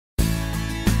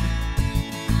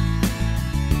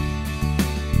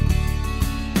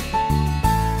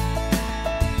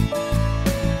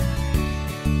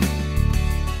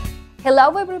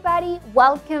Hello everybody,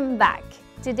 welcome back.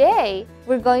 Today,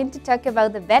 we're going to talk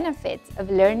about the benefits of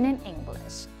learning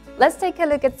English. Let's take a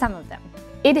look at some of them.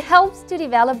 It helps to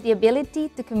develop the ability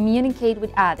to communicate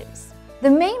with others.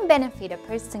 The main benefit a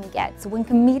person gets when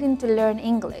committing to learn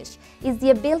English is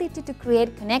the ability to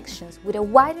create connections with a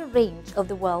wider range of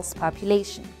the world's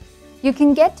population. You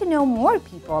can get to know more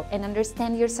people and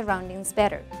understand your surroundings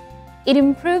better. It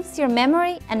improves your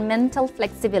memory and mental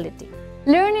flexibility.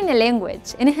 Learning a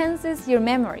language enhances your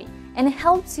memory and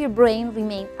helps your brain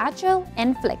remain agile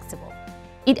and flexible.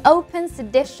 It opens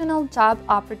additional job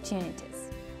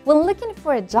opportunities. When looking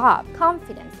for a job,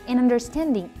 confidence in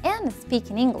understanding and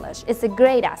speaking English is a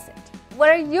great asset. What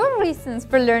are your reasons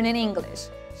for learning English?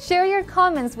 Share your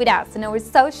comments with us on our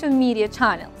social media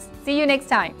channels. See you next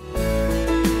time!